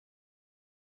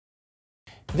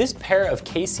This pair of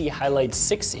KC HiLiTES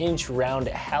 6-inch round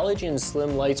halogen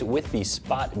slim lights with the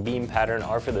spot beam pattern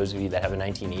are for those of you that have a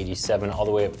 1987 all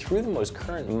the way up through the most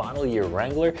current model year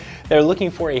Wrangler. They're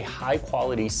looking for a high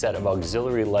quality set of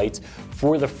auxiliary lights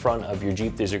for the front of your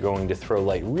Jeep. These are going to throw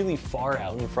light really far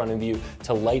out in front of you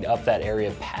to light up that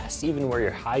area past even where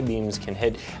your high beams can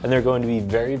hit, and they're going to be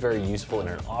very, very useful in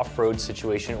an off-road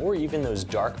situation or even those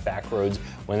dark back roads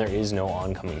when there is no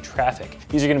oncoming traffic.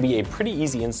 These are going to be a pretty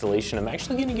easy installation. I'm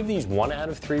actually going to give these 1 out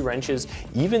of 3 wrenches.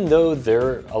 Even though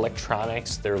they're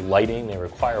electronics, they're lighting, they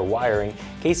require wiring,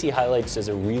 KC HiLiTES does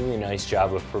a really nice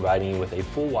job of providing you with a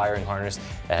full wiring harness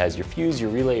that has your fuse, your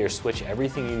relay, your switch,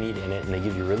 everything you need in it, and they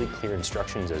give you really clear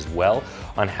instructions as well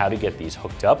on how to get these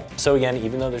hooked up. So again,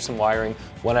 even though there's some wiring,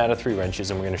 1 out of 3 wrenches,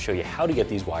 and we're going to show you how to get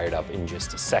these wired up in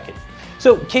just a second.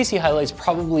 So KC HiLiTES,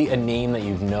 probably a name that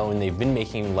you've known. They've been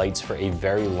making lights for a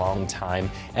very long time,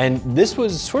 and this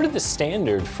was sort of the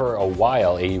standard for a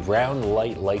while, a round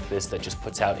light like this that just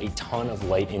puts out a ton of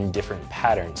light in different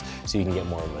patterns. So you can get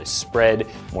more of a spread,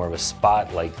 more of a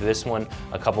spot like this one,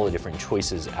 a couple of different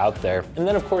choices out there. And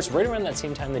then of course, right around that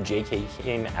same time the JK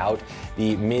came out,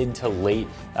 the mid to late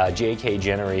JK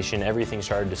generation, everything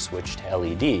started to switch to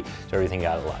LED. So everything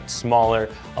got a lot smaller,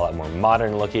 a lot more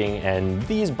modern looking, and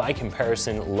these by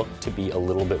comparison look to be a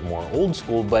little bit more old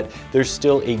school, but there's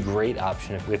still a great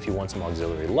option if you want some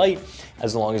auxiliary light,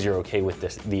 as long as you're okay with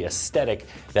the aesthetic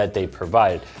that they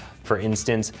provide. For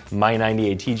instance, my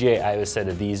 98 TJ, I have a set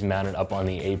of these mounted up on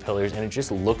the A-pillars, and it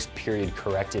just looks period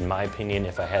correct in my opinion.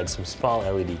 If I had some small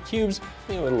LED cubes,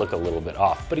 it would look a little bit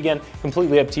off. But again,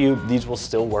 completely up to you. These will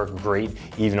still work great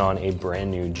even on a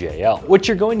brand new JL. What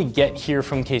you're going to get here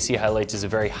from KC HiLiTES is a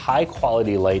very high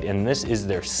quality light, and this is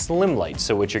their SlimLite.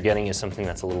 So what you're getting is something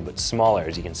that's a little bit smaller.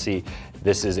 As you can see,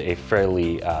 this is a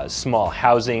fairly small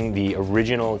housing. The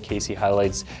original KC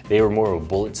HiLiTES, they were more of a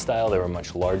bullet style. They were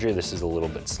much larger. This is a little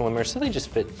bit slimmer. So they just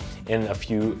fit in a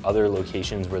few other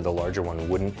locations where the larger one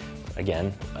wouldn't.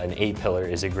 Again, an A-pillar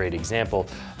is a great example.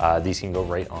 These can go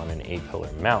right on an A-pillar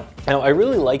mount. Now, I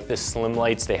really like the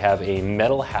SlimLiTES. They have a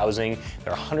metal housing.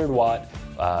 They're 100-watt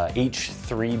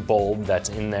H3 bulb that's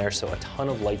in there, so a ton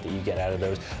of light that you get out of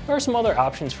those. There are some other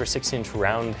options for 6-inch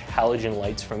round halogen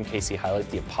lights from KC HiLiTES,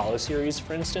 the Apollo series,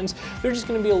 for instance. They're just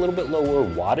going to be a little bit lower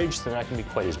wattage, so they're not going to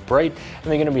be quite as bright, and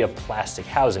they're going to be a plastic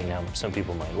housing. Now, some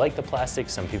people might like the plastic,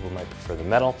 some people might prefer the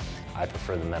metal. I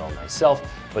prefer the metal myself,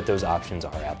 but those options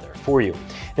are out there for you.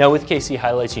 Now with KC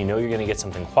HiLiTES, you know you're going to get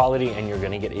something quality and you're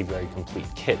going to get a very complete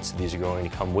kit. So these are going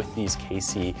to come with these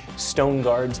KC stone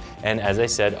guards, and as I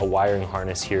said, a wiring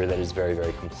harness here that is very,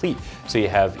 very complete. So you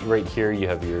have right here, you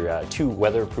have your 2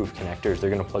 weatherproof connectors. They're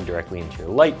going to plug directly into your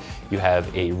light. You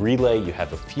have a relay, you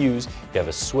have a fuse, you have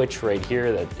a switch right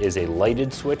here that is a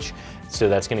lighted switch. So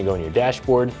that's going to go in your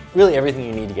dashboard. Really everything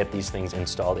you need to get these things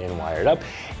installed and wired up.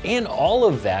 And all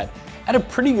of that at a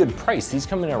pretty good price. These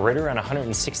come in at right around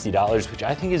 $160, which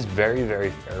I think is very,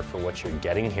 very fair for what you're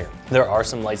getting here. There are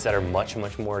some lights that are much,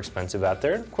 much more expensive out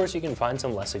there. Of course, you can find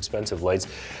some less expensive lights,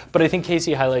 but I think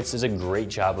KC HiLiTES does a great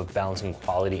job of balancing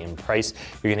quality and price.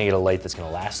 You're gonna get a light that's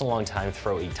gonna last a long time,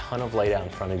 throw a ton of light out in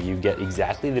front of you, get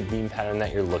exactly the beam pattern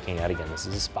that you're looking at. Again, this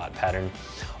is a spot pattern,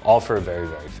 all for a very,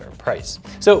 very fair price.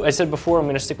 So I said before, I'm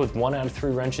gonna stick with 1 out of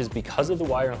 3 wrenches because of the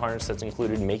wiring harness that's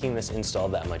included, making this install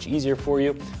that much easier for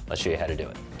you. Let's show you how to do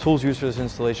it. Tools used for this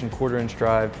installation: 1/4-inch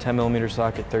drive, 10mm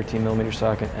socket, 13mm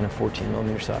socket, and a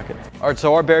 14mm socket. All right,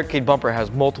 so our barricade bumper has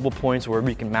multiple points where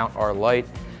we can mount our light.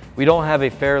 We don't have a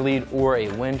fair lead or a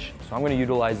winch, so I'm gonna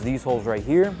utilize these holes right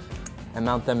here and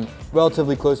mount them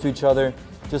relatively close to each other,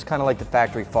 just kind of like the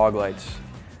factory fog lights.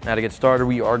 Now to get started,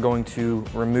 we are going to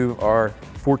remove our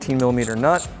 14mm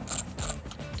nut,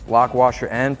 lock washer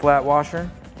and flat washer.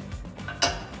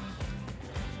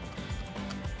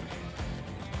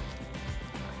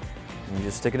 And you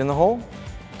just stick it in the hole.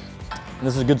 And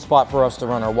this is a good spot for us to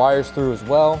run our wires through as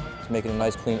well, to make it a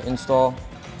nice clean install.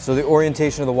 So the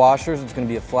orientation of the washers, it's going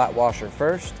to be a flat washer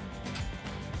first,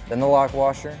 then the lock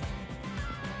washer,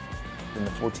 then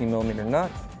the 14mm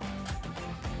nut.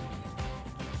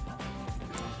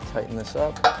 Tighten this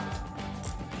up.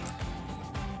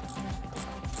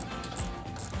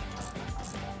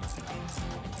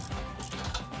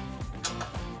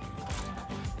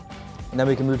 And then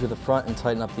we can move to the front and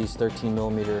tighten up these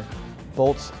 13mm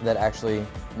bolts that actually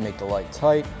make the light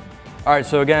tight. All right,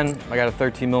 so again, I got a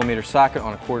 13mm socket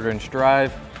on a 1/4-inch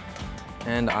drive,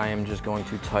 and I am just going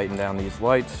to tighten down these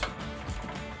lights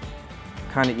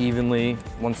kind of evenly,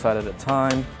 one side at a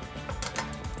time.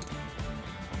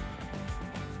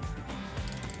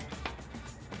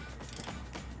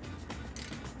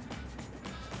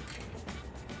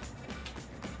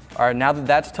 All right, now that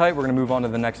that's tight, we're gonna move on to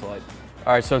the next light.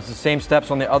 All right, so it's the same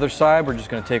steps on the other side. We're just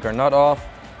gonna take our nut off,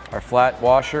 our flat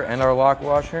washer and our lock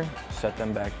washer, set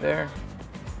them back there.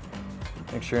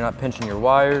 Make sure you're not pinching your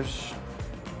wires.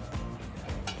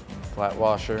 Flat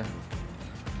washer,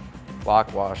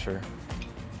 lock washer,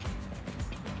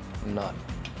 nut.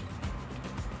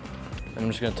 And I'm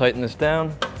just gonna tighten this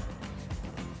down.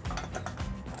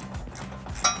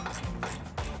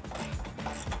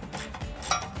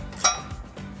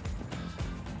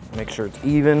 Make sure it's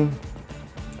even.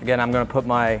 Again, I'm gonna put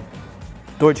my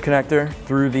Deutsch connector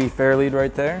through the fair lead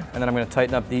right there, and then I'm gonna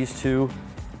tighten up these two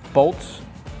bolts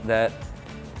that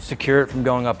secure it from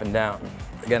going up and down.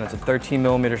 Again, it's a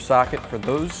 13mm socket for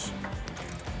those.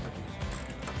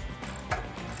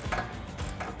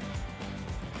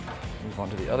 Move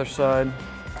on to the other side.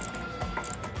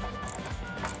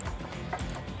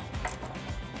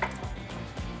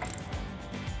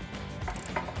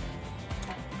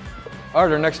 All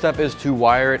right, our next step is to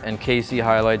wire it, and KC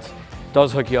HiLiTES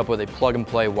does hook you up with a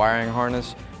plug-and-play wiring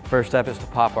harness. First step is to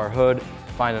pop our hood,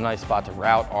 find a nice spot to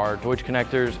route our Deutsch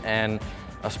connectors, and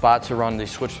a spot to run the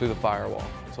switch through the firewall.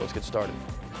 So let's get started.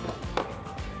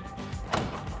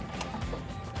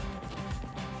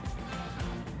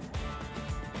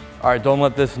 All right, don't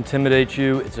let this intimidate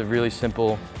you. It's a really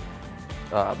simple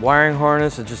wiring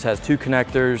harness. It just has two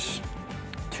connectors,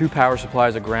 two power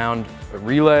supplies, a ground, a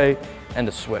relay, and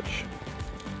a switch.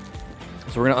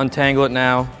 So we're gonna untangle it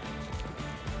now,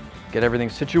 get everything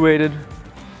situated,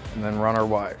 and then run our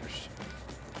wires.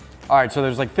 All right, so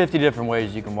there's like 50 different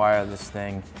ways you can wire this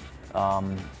thing.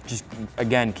 Just,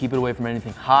 again, keep it away from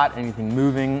anything hot, anything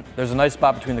moving. There's a nice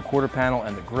spot between the quarter panel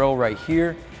and the grill right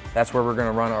here. That's where we're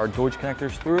gonna run our Deutsch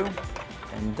connectors through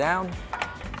and down.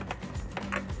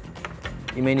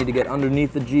 You may need to get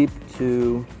underneath the Jeep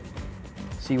to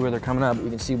see where they're coming out, but you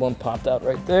can see one popped out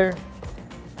right there.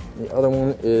 The other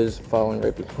one is following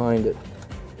right behind it.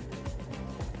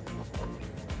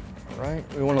 All right,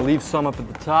 we want to leave some up at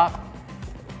the top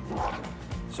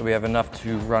so we have enough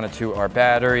to run it to our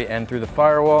battery and through the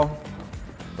firewall.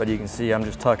 But you can see I'm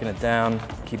just tucking it down,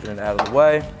 keeping it out of the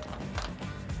way.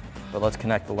 But let's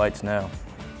connect the lights now.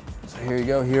 So here you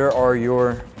go, here are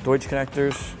your Deutsch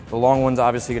connectors. The long one's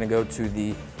obviously going to go to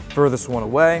the furthest one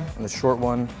away, and the short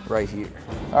one right here.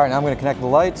 All right, now I'm going to connect the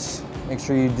lights. Make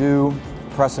sure you do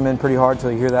press them in pretty hard till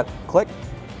you hear that click.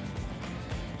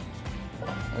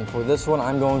 And for this one,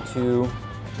 I'm going to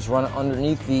just run it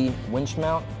underneath the winch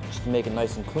mount just to make it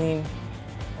nice and clean,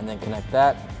 and then connect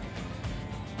that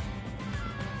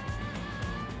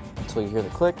until you hear the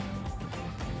click.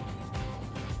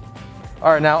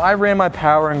 All right, now I ran my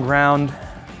power and ground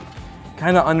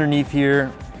kind of underneath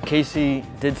here. KC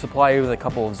did supply you with a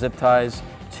couple of zip ties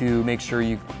to make sure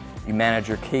you manage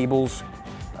your cables.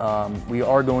 We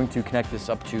are going to connect this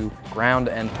up to ground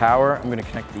and power. I'm going to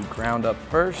connect the ground up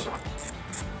first.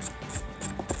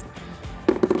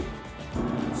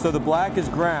 So the black is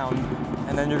ground,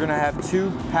 and then you're going to have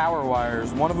two power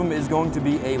wires. One of them is going to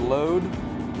be a load.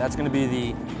 That's going to be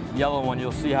the yellow one.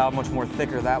 You'll see how much more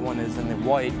thicker that one is than the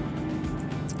white.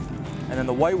 And then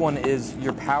the white one is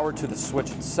your power to the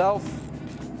switch itself.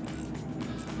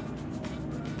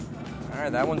 All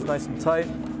right, that one's nice and tight.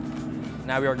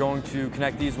 Now we are going to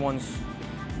connect these ones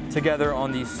together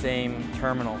on the same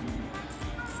terminal.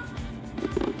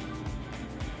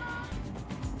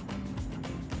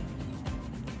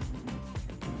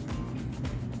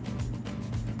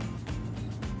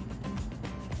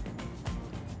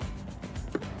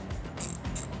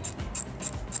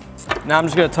 Now I'm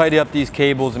just going to tidy up these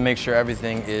cables and make sure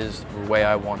everything is the way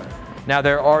I want it. Now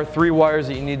there are 3 wires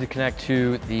that you need to connect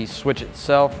to the switch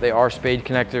itself. They are spade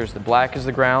connectors. The black is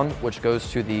the ground, which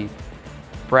goes to the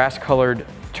brass colored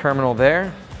terminal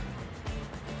there.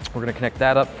 We're gonna connect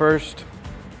that up first.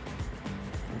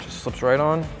 It just slips right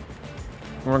on.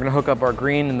 And we're gonna hook up our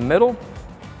green in the middle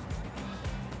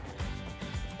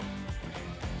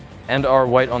and our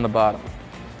white on the bottom.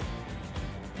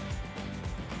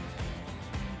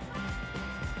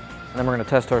 And then we're gonna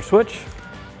test our switch.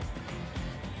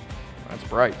 That's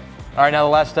bright. All right, now the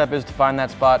last step is to find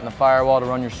that spot in the firewall to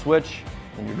run your switch,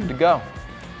 and you're good to go.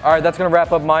 All right, that's gonna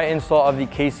wrap up my install of the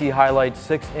KC HiLiTES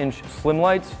 6-inch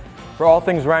SlimLites. For all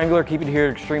things Wrangler, keep it here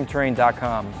at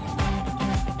ExtremeTerrain.com.